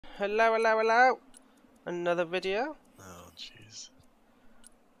hello, hello, hello. Another video. Oh, jeez.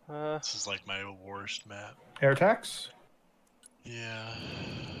 Uh, This is like my worst map. Air attacks? Yeah.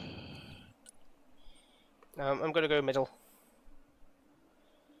 I'm gonna go middle.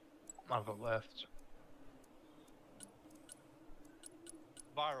 I'll go left.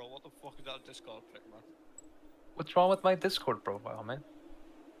 Viral, what the fuck is that Discord pic, man? What's wrong with my Discord profile, man?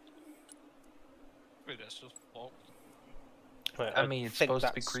 Maybe that's just fucked. Right, I mean, it's think supposed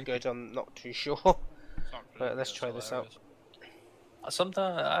to be that's creepy. good. I'm not too sure. It's not Right, creepy, let's it's try this out. hilarious.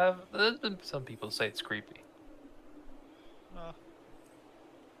 Sometimes there's been some people say it's creepy. Nah.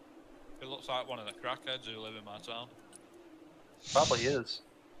 It looks like one of the crackheads who live in my town. Probably is.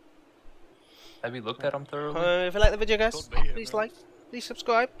 Have you looked at them thoroughly? If you like the video, guys, Could be, please man. like, please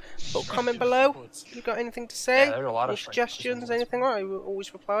subscribe, put a comment below. If you got anything to say, Yeah, there's a lot any of suggestions, strangers. anything, I will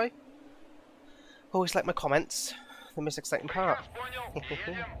always reply. Always like my comments. The most exciting part.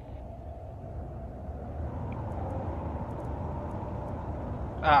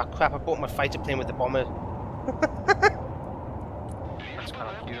 Ah, crap! I bought my fighter plane with the bomber. That's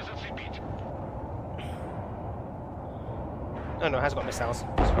kind of cute. Oh no, it has got missiles.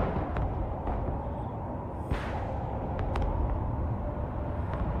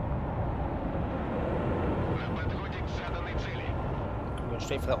 I'm going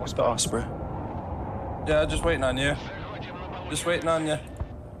straight for that What's the Osprey. Osprey? Yeah, just waiting on you. Just waiting on you.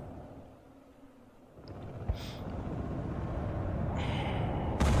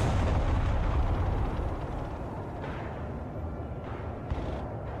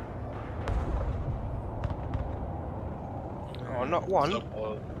 Oh, not one.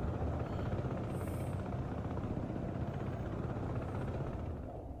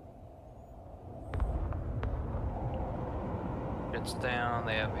 It's down.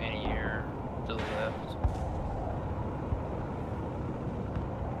 They have anti-air to the left.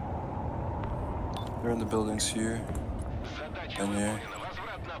 They're in the buildings here. And here.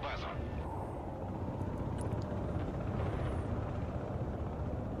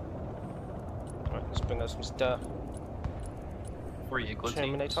 Right, let's bring us some stuff. Where you glitzy?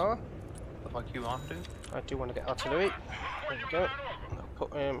 Terminator. The fuck you want to do? I do want to get artillery. There we go. I'll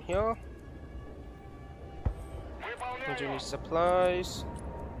put him here. We do need supplies.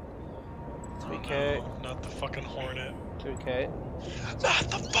 3k, No, not the fucking Hornet. 2k.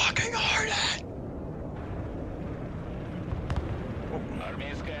 Not the fucking Hornet!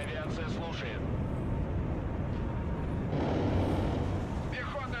 Армейская авиация слушает.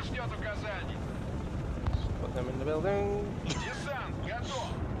 Пехота ждет указаний. Put them in the building. Десант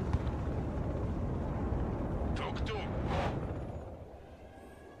готов. Тук-тук.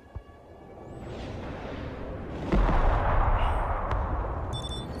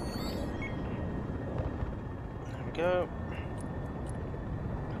 There we go.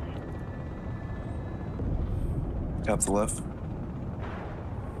 Cap to the left.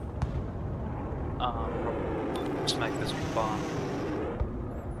 Smack this bomb.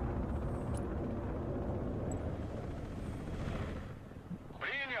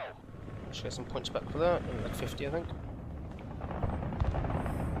 Принял. Should get some points back for that. Like 50, I think.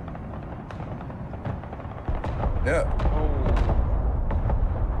 Yeah. Oh,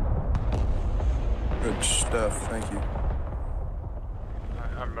 Good stuff. Thank you.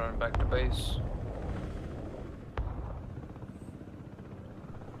 Alright, I'm running back to base.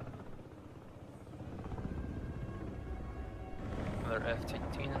 Another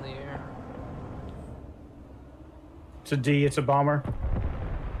F-18 in the air. It's a D, it's a bomber.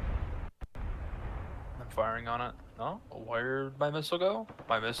 I'm firing on it. Oh, where'd my missile go?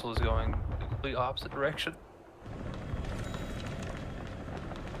 My missile is going the complete opposite direction.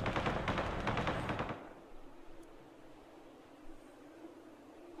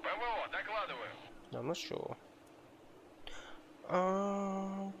 ПВО, докладываю. no, I'm not sure.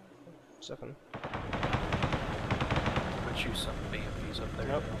 Second. Put you some BMPs up there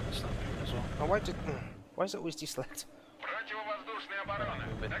Nope. on this thing as well. Oh, why is it always deselect? Противовоздушная I'm оборона. gonna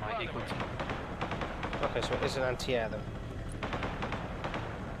move in my equal Докладываю. team. Okay, so it is an anti-air then.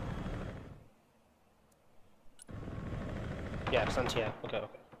 Yeah, it's anti-air. Okay,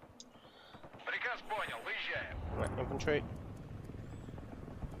 okay. Приказ понял, выезжаем. Right, infantry.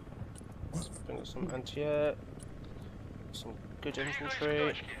 Let's bring us some anti-air. Some good infantry.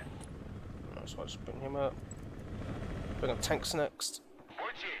 Точки. So I'll just bring him up. Bring up tanks next. В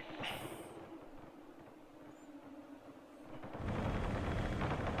пути.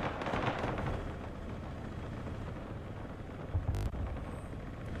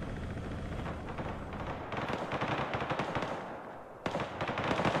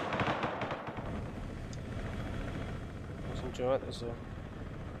 There's a...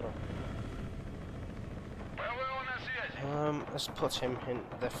 Oh, Let's put him in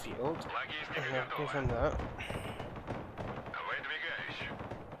the field. Логистика Yeah, give готова. him that. Выдвигаюсь.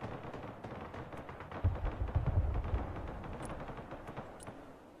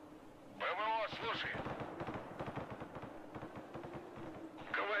 ПВО, слушай.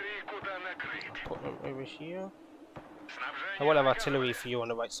 Говори, куда накрыть. Put him over here. Снабжение I will have на artillery for you on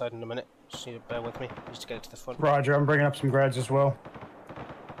the right side in a minute. Just need to bear with me, just to get it to the front. Roger, I'm bringing up some grads as well.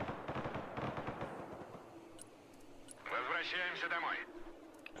 Возвращаемся домой.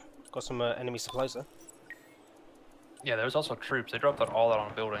 Got some enemy supplies there. Yeah, there's also troops. They dropped that all out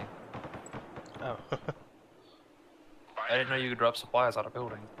on a building. Oh. I didn't know you could drop supplies out of a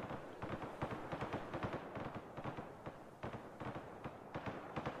building.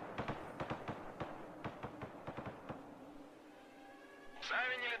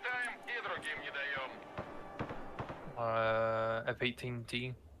 Сами не летаем и другим не даем.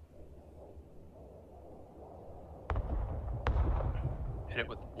 F-18T. Hit it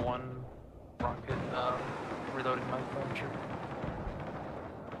with one rocket, reloading my launcher.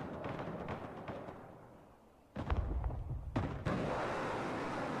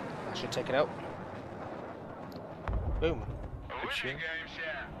 I should take it out. Boom.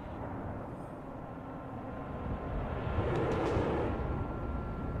 Выдвигаемся.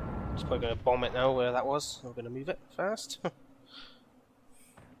 Just probably going to bomb it now where that was. I'm going to move it fast.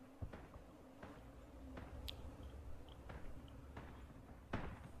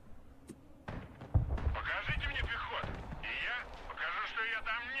 Покажите мне пехоту. И я покажу, что я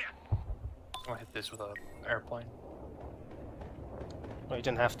там нет. I'll hit this with an airplane. Well, you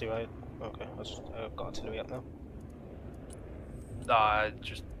didn't have to. Okay, I've got artillery up now. I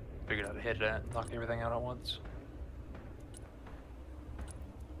just figured I'd hit it, knock everything out at once.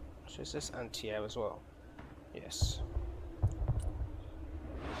 So is this anti-air as well? Yes.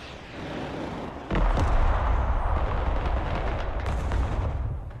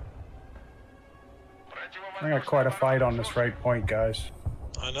 I got quite a fight on this right point, guys.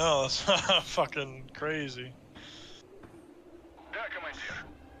 I know, that's fucking crazy. Да, командир.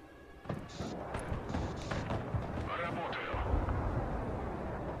 Работаю.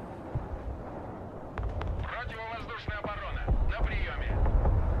 Противовоздушная оборона. На приеме.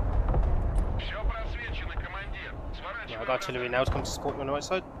 Все просвечено, командир. Yeah, Сворачиваем. I've got artillery now to come to support you on the right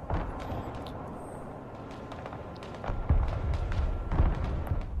side.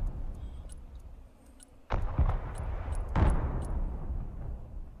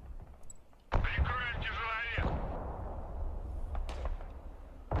 Прикроем тяжеловес.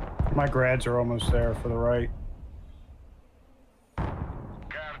 My grads are almost there for the right.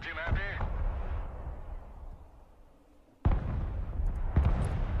 Координаты.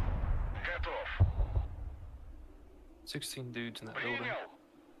 Готов. 16 dudes in that building. Принял.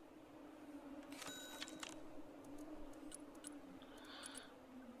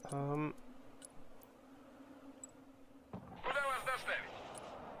 Куда вас доставить?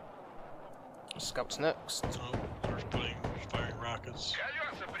 Scouts next. Oh, they're firing rockets.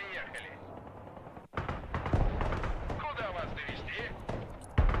 Колеса приехали. Куда вас довезти?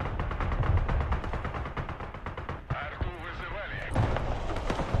 Арту вызывали.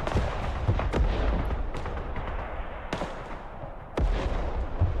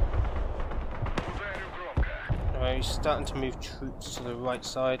 Ударю громко. He's starting to move troops to the right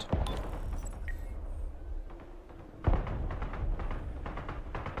side.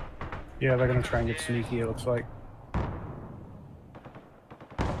 Yeah, they're gonna try and get sneaky, it looks like.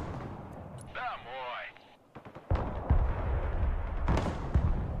 Домой.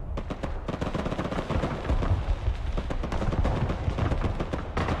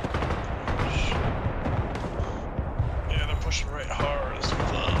 Yeah, they're pushing right hard. It's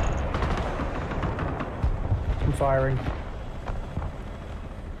fun. I'm firing.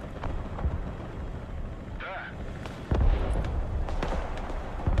 Да.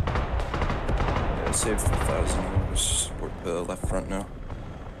 Yeah, save 1,000. We'll just support the left front now.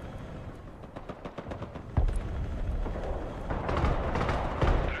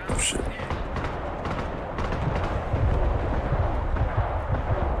 Oh shit.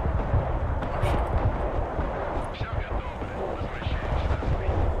 Все готово. Возвращаемся домой.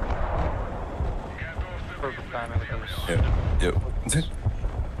 Готов Perfect timing with those. Yep.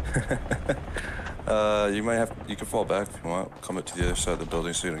 You might have. You can fall back if you want. Come up to the other side of the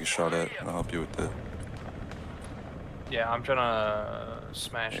building so you don't get shot at, and I'll help you with it. Yeah, I'm trying to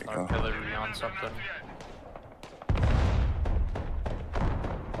smash There an you go. artillery on something.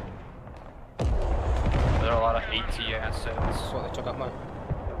 There are a lot of AT assets. That's what they took up mine.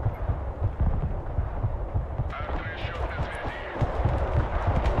 Артрасчет на связи.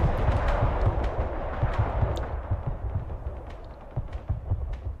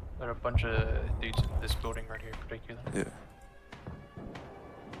 bunch of dudes in this building right here in particular. Yeah.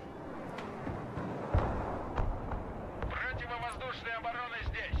 Противовоздушная оборона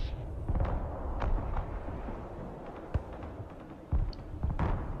здесь.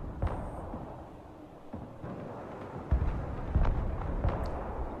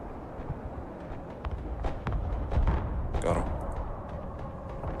 Got him.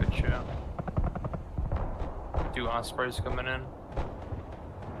 Good shot. Two Ospreys coming in.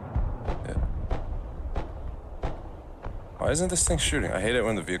 Yeah. Why isn't this thing shooting? I hate it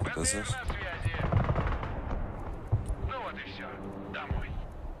when the vehicle does this. На связи. Ну вот и все. Домой.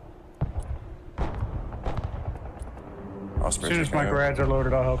 As Osprey's soon as my right now. grads are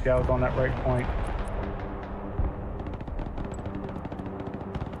loaded, I'll help you out on that right point.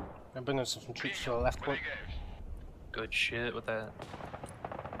 I'm bringing some troops to the left point. Good shit with that.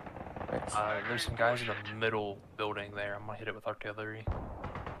 Thanks. There's some guys in the middle building there. I'm gonna hit it with artillery.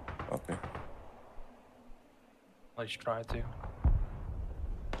 Okay. At least try to. Even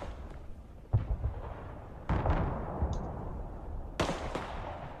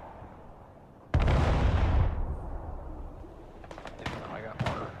though I got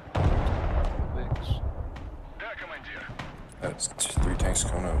more Vics. Да, командир. That's 3 tanks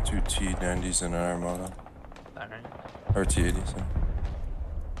coming out. 2 T-90s and an Armada. Alright. Or T-80s. Yeah.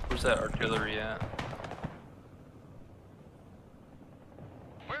 Where's that artillery at?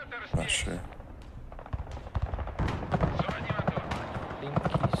 Беттер Not здесь. sure. Зоне мотор. I think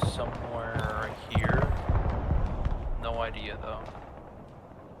he's somewhere here. No idea though.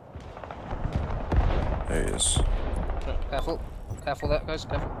 There he is. Careful. Careful there, guys.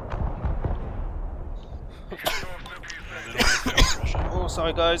 Careful. Oh,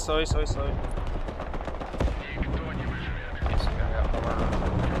 sorry, guys. Sorry. Никто не выживет. Guess I got more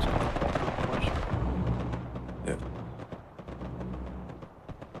troops coming up on the push. Yeah.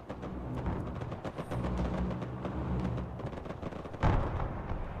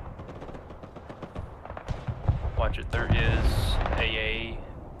 Watch it, there is AA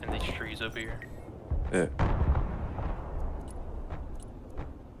in these trees over here. Yeah.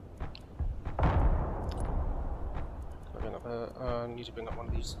 Need to bring up one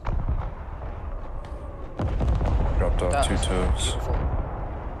of these. Dropped off 2 That's toes. beautiful.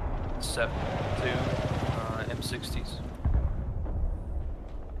 7-2 M60s.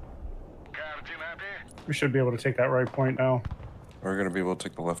 Координаты. We should be able to take that right point now. We're gonna be able to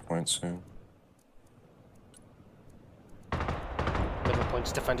take the left point soon. Middle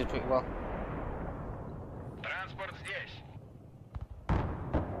point's defended pretty well. Транспорт здесь.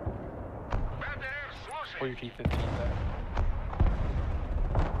 БТР, Pull your слушай. T-15 back.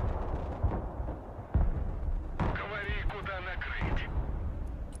 Говори, куда накрыть.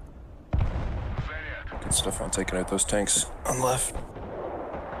 Заряд. Good stuff on taking out those tanks on left.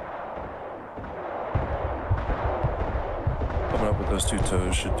 Coming up with those 2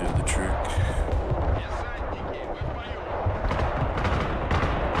 toes should do the trick. Десантники, вы в бою.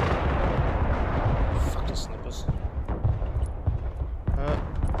 Fucking snipers.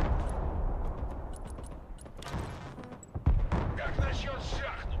 Как насчет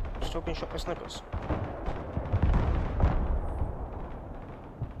шахт? Still being shot by snipers.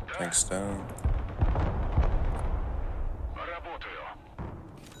 Tanks down. Работаю.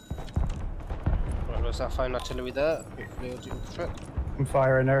 Right, there's that fine artillery there. Hopefully it'll do the trick. I'm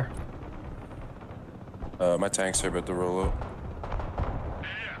firing there. My tanks are about to roll out.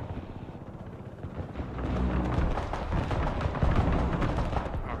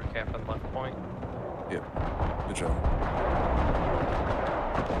 Alright, capping left point. Yep. Good job.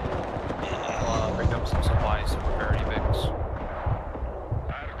 I'll pick up some supplies, some priority Vics.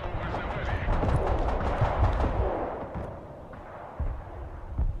 Арту вызывали.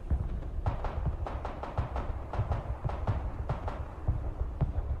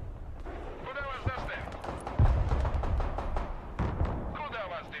 Куда вас доставить? Куда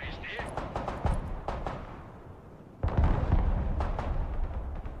вас довезти?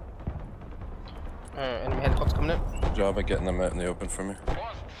 Enemy helicopter coming in. Good job at getting them out in the open for me.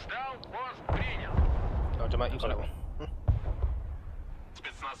 Пост сдал, пост принял. Oh, they might use that one.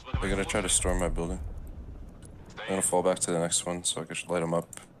 They're gonna try to storm my building. I'm gonna fall back to the next one so I can light them up.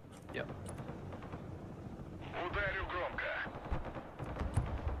 Yep. Ударю громко.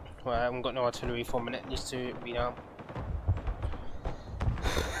 Well, I haven't got no artillery for a minute. Needs to rearm.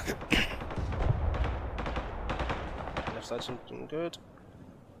 Left side's looking good.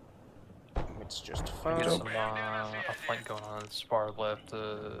 It's just Get fine. some a flank going on this far left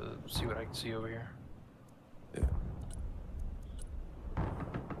to see what I can see over here. Yeah.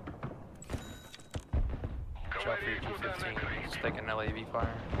 Watch out for your T-15. It's taking LAV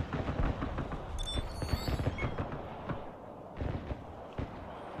fire.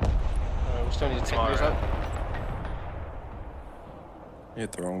 Still need to take those Alright. out. You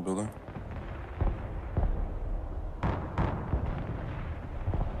hit the wrong building.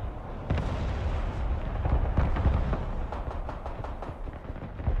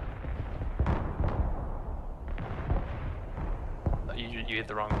 You hit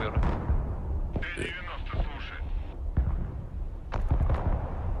the wrong building. Т-90 слушает.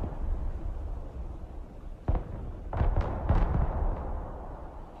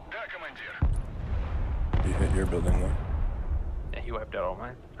 Да, командир. You hit your building though. Yeah, he wiped out all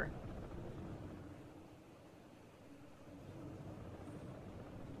mine. Sorry.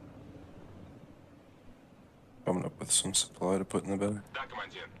 Coming up with some supply to put in the bed. Да,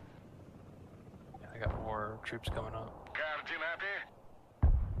 командир. Yeah, I got more troops coming up. Координаты.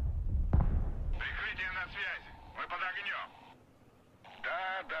 Прикрытие на связи. Мы под огнем.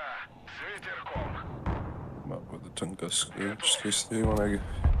 Да, с ветерком. Come up with a Tunguska just in case they want to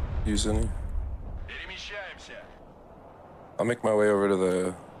use any. Перемещаемся. I'll make my way over to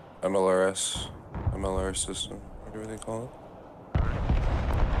the MLR system, whatever they call it.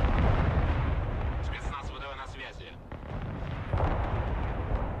 Спецназ ВДВ на связи.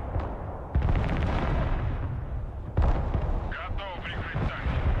 Готов прикрыть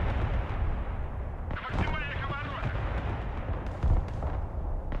танки. До максимальных оборотов.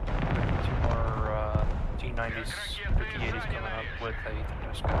 Two more T90s, 5080s coming up with a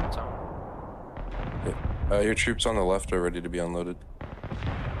Tunguska on its own. Your troops on the left are ready to be unloaded.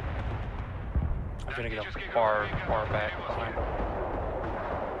 I'm gonna get them far back behind.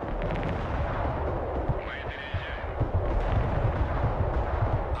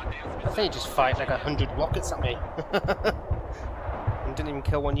 I think he just fired like 100 rockets at me. And didn't even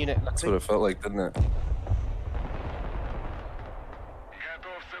kill one unit, That's what luckily. it felt like, didn't it?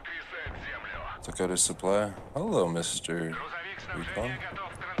 Готов сотрясать землю. Took out his supply. Hello, Mr. Грузовик Recon. снабжения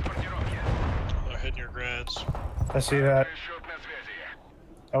готов к транспортировке. They're hitting your grads. I see that. Счет на связи.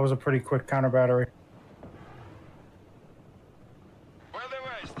 That was a pretty quick counter battery.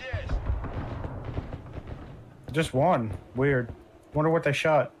 Подавай, здесь. Just one. Weird. Wonder what they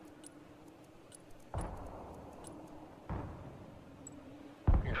shot.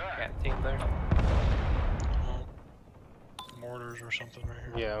 Your cat team there. Mortars or something right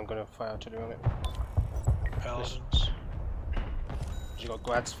here. Yeah, I'm gonna fire to on it. Paladins. You got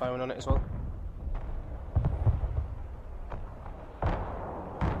grads firing on it as well.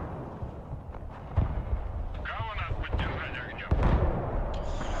 Кого надо поддержать огнем?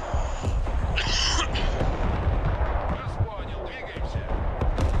 Вас понял, двигаемся.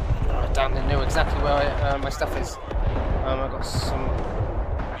 Oh, damn, they know exactly where my stuff is. I got some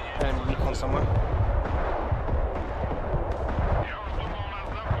enemy recon somewhere. Я уж думал, нас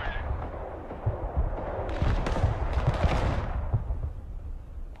забыли.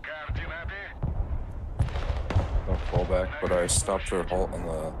 Координаты. Don't fall back, but I stopped her halt on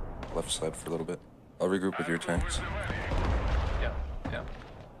the left side for a little bit. I'll regroup with your tanks. Yeah, yeah.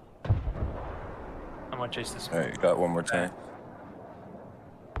 I'm gonna chase this. Alright, got one more tank.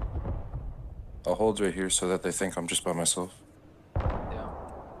 I'll hold right here so that they think I'm just by myself. Yeah,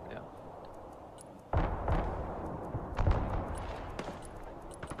 yeah.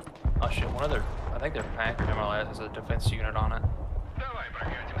 Oh shit, one of their, I think their Packard MLS has a defense unit on it. Давай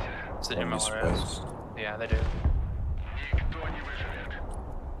прокатимся. It's the Don't be MLRS. surprised. Yeah, they do. Никто не выживет.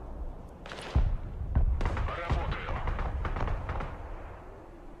 Работаю.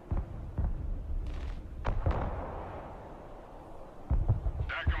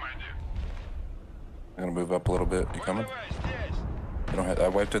 Да, командир. I'm gonna move up a little bit. You coming? Подавай, здесь. They don't have. I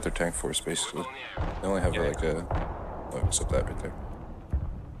wiped out their tank force basically. They only have like a. Oh, except that right there.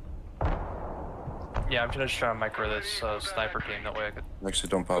 Yeah, I'm gonna just try to micro this sniper team, that way I could... Actually,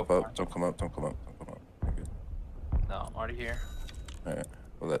 don't pop up. Don't come up. Don't come up. Don't come up. You're good. No, I'm already here. Alright.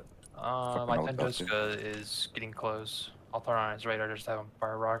 Well, that. My Fucking helicopter. Tunguska is getting close. I'll turn on his radar just to have him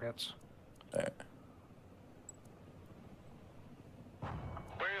fire rockets. Alright.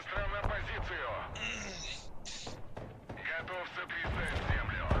 Быстро на позицию. Готов сотрясать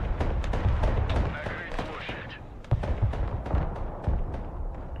землю. Накрыть площадь.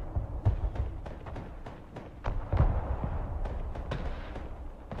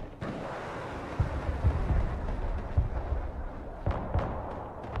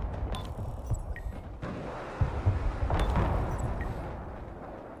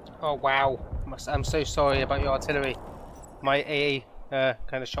 Oh wow, I'm so sorry about your artillery. My AA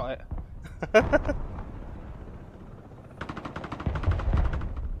kind of shot it.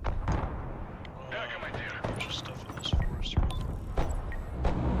 Да, командир. Bunch of stuff in this forest.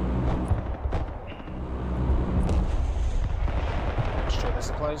 Destroy the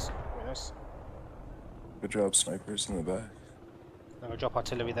supplies. Very nice. Good job, snipers in the back. I'm gonna drop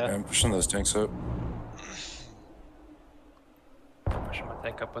artillery there. I'm pushing those tanks up. Pushing my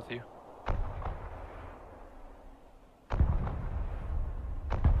tank up with you.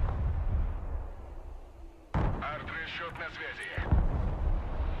 Арт-расчет на связи.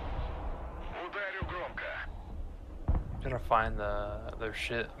 Ударю громко. I'm trying to find their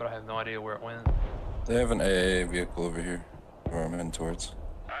shit, but I have no idea where it went. They have an AA vehicle over here, where I'm heading towards.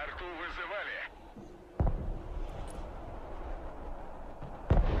 Арту вызывали.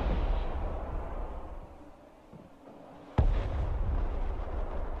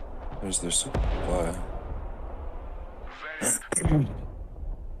 There's their supply. Заряд.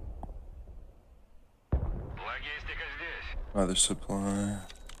 Логистика здесь. Other supply.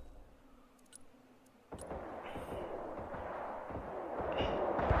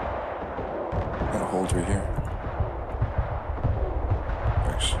 Gonna hold her here.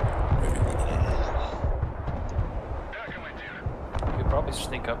 Actually, maybe not. Да, командир. We could probably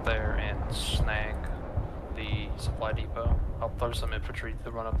sneak up there and snag the supply depot. I'll throw some infantry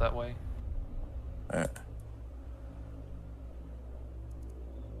to run up that way. Alright.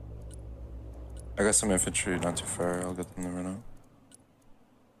 I got some infantry not too far. I'll get them to run out.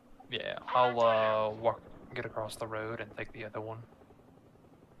 Yeah, I'll get across the road and take the other one.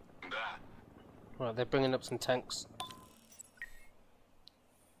 Да. Right, they're bringing up some tanks.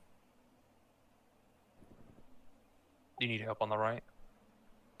 You need help on the right?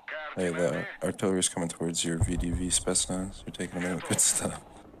 Hey, Карты the нужны? artillery's coming towards your VDV Spetsnaz. You're taking a minute with stuff.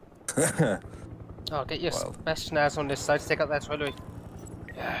 Oh, get your Wild. best snaz on this side. Take out that artillery.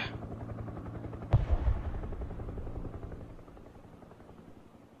 Yeah.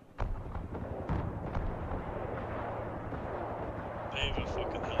 They have a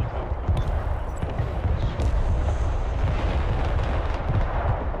fucking helicopter.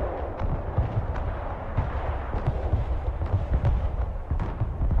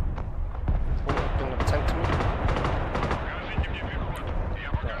 Bring up a tank to me. Покажите мне приход. Я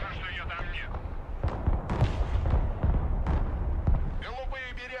покажу, что ее там нет. Голубые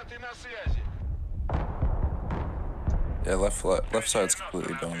береты на связи. Yeah, left side's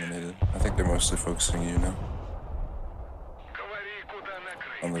completely dominated. I think they're mostly focusing you now. Говори, куда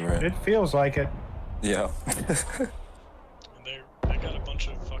накрыть. On the right. It feels like it. Yeah. And they got a bunch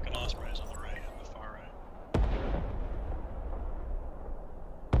of fucking Ospreys on the right and the far right.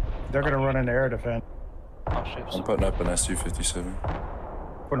 They're gonna run into air defense. I'll ship I'm some. putting up an Su-57.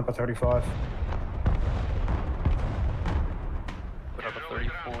 Putting up a 35. Put up a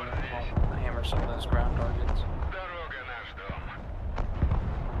 34. I'll hammer some of those ground targets. Дорога наш дом.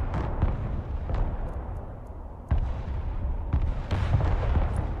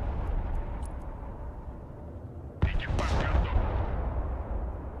 Экипаж готов.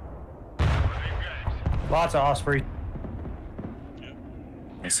 Выдвигаемся. Lots of Osprey.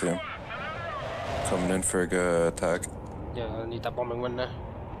 I see him. Coming in for a good attack. Yeah, I need that bombing run there.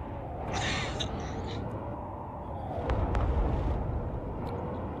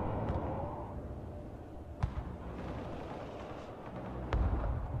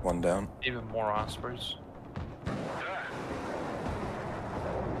 One down. Even more Ospreys. Да.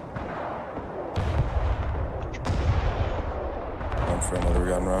 One for another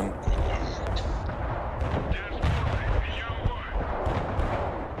gun run. Держи курсы. Ведем бой.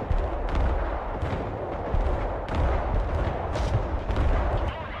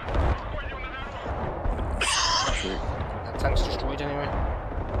 Штурман, выходим на дорогу. Sure. That tank's destroyed anyway.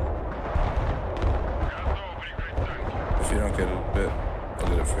 Готов прикрыть танки. If you don't get it, I'll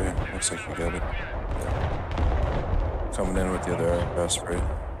get it for you. Looks like you got it. Yeah. Coming in with the other Osprey.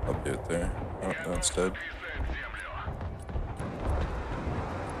 I'll do it there. Oh, no, it's dead. Врезает в землю.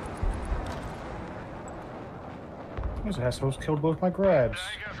 Those assholes killed both my grabs.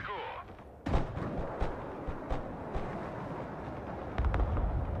 Дай газку.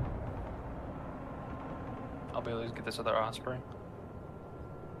 I'll be able to get this other Osprey.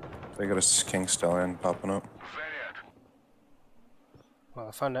 They got a King Stallion popping up. Заряд. Well,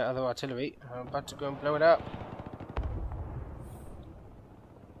 I found that other artillery. I'm about to go and blow it up.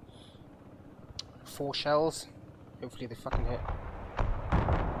 4 shells. Hopefully they fucking hit.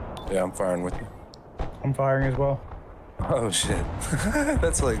 Yeah, I'm firing with you. I'm firing as well. Oh shit.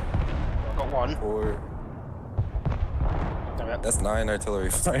 That's like Got one. 4. There we are. That's 9 artillery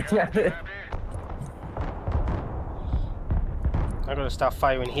fire. Ряды. I'm gonna start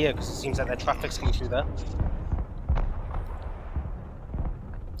firing here because it seems like their traffic's coming through there.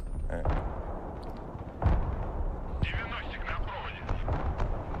 Alright. 90 на проводе.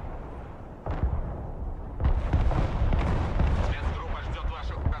 Спецгруппа ждет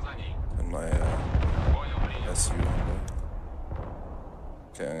ваших указаний. And my Понял.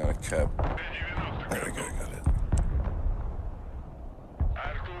 Okay, I'm gonna cap. There we go, got it.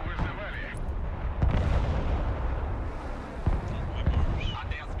 Арту вызывали.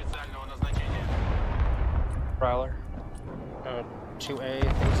 Отряд специального назначения. Prowler. 2A,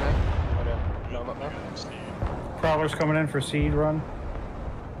 things there. Oh, no, not there. Prowler's coming in for seed run.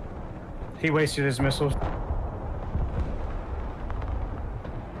 He wasted his missiles.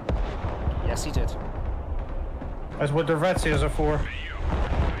 Yes, he did. That's what the Vetsias are for.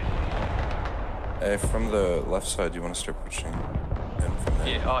 Hey, from the left side, you want to start pushing in from there?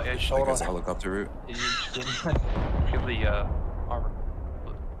 Yeah, yeah, just Like hold as a on. helicopter route? You just give the armor.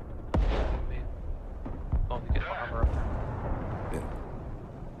 Oh, you get the armor up there. Yeah.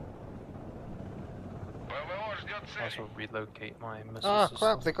 ПВО ждет цель. Also relocate my missile Ah, system.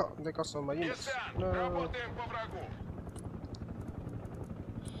 crap! They got some of my units. Десант, No. работаем по врагу.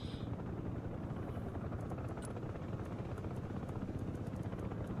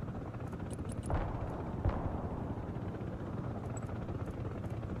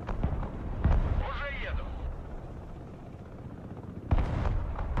 Уже еду.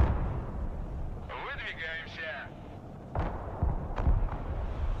 Выдвигаемся.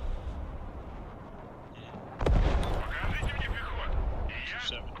 Покажите мне пехоту. И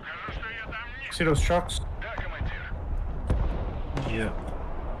я покажу, что я там не... See those trucks? Да, командир. Yeah.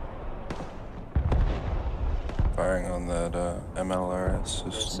 Firing on that MLRS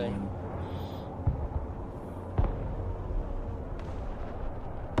system.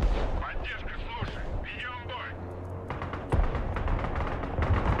 Поддержка, слушай. Ведем бой.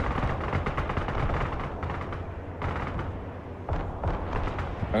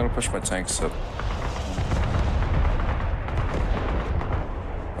 I'm gonna push my tanks up.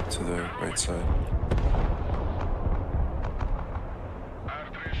 Up to the right side.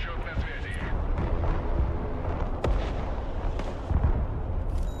 Арт-расчет на связи.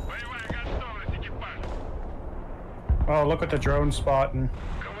 Боевая готовность, экипаж. Oh, look at the drone spotting.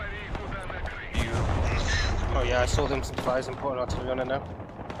 Говори, куда накрыть. Oh yeah, I saw them supplies and putting artillery on it now.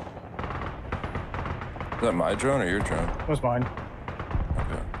 Is that my drone or your drone? That was mine.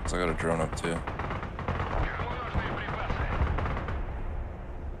 Okay, so I got a drone up too. Технологичные припасы.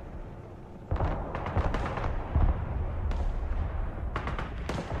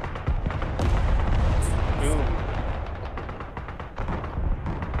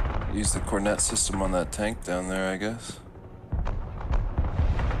 Use the Cornet system on that tank down there, I guess.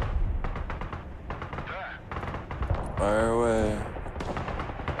 Да, Fire away.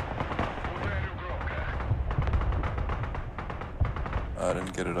 ударю громко. I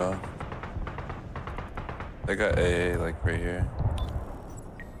didn't get it off. They got AA like right here.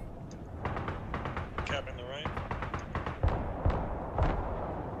 Capping the right.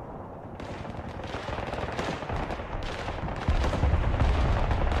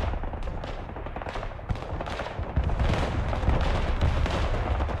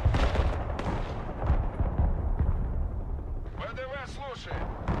 ВДВ слушает.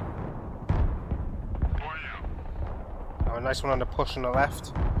 Понял. Oh, a nice one on the push on the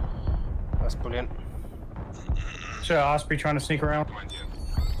left. That's brilliant. So Osprey trying to sneak around. Командир.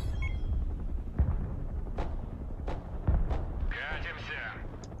 Катимся.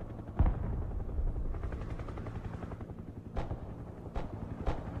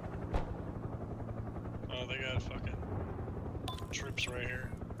 Oh, they got fucking troops right here.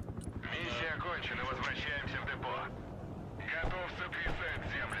 Миссия окончена. Возвращаемся в депо. Готов сотрясать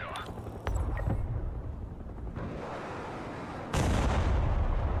землю.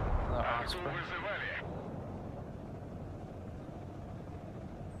 Another Арту Osprey. вызывали.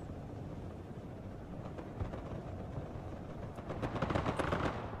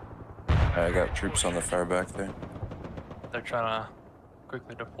 I got troops on the far back there. They're trying to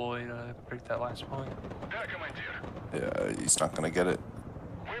quickly deploy to break that last point. Да, командир. Yeah, he's not gonna get it.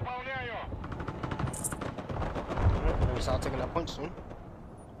 Выполняю. We'll start taking that point soon.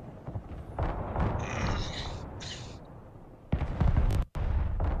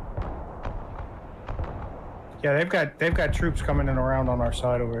 Yeah, they've got troops coming in around on our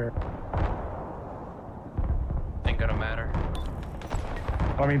side over here. Ain't gonna matter.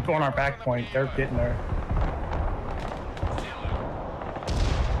 I mean, on our back point, they're getting there.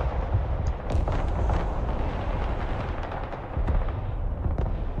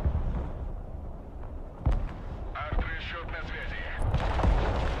 Арт-расчет на связи.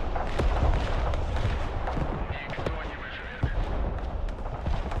 Никто не выживет.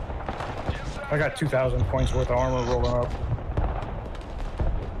 I got 2,000 points worth of armor rolling up.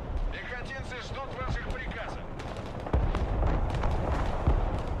 Пехотинцы ждут ваших приказов.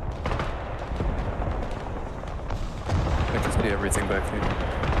 I can see everything. anything back here?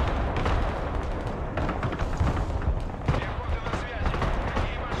 Пехота на связи.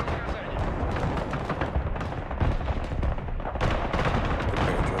 Какие ваши указания?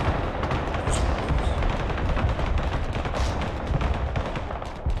 Okay, drop.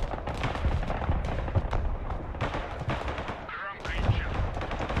 Громко ищем.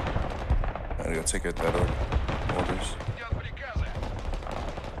 I gotta go take out that orders. Ждет приказа.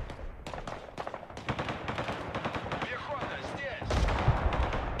 Пехота здесь.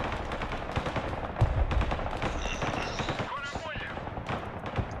 Скоро будем.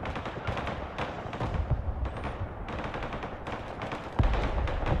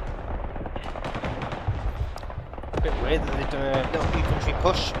 A bit weird that they're doing a little infantry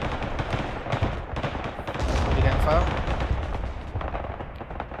push. Really getting far.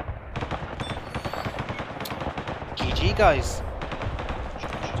 GG guys.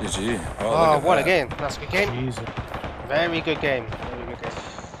 GG. Oh, look at what a that. game. That's a good game. Jesus. Very good game. Very good game.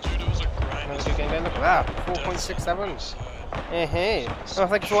 Dude, it was a grind. Another good game there. Look at that. 4.67. Hey, hey. Well,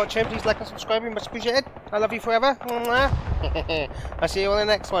 thank you for watching. Please like and subscribe. Much appreciated. I love you forever. Mwah. I'll see you on the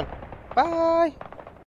next one. Bye.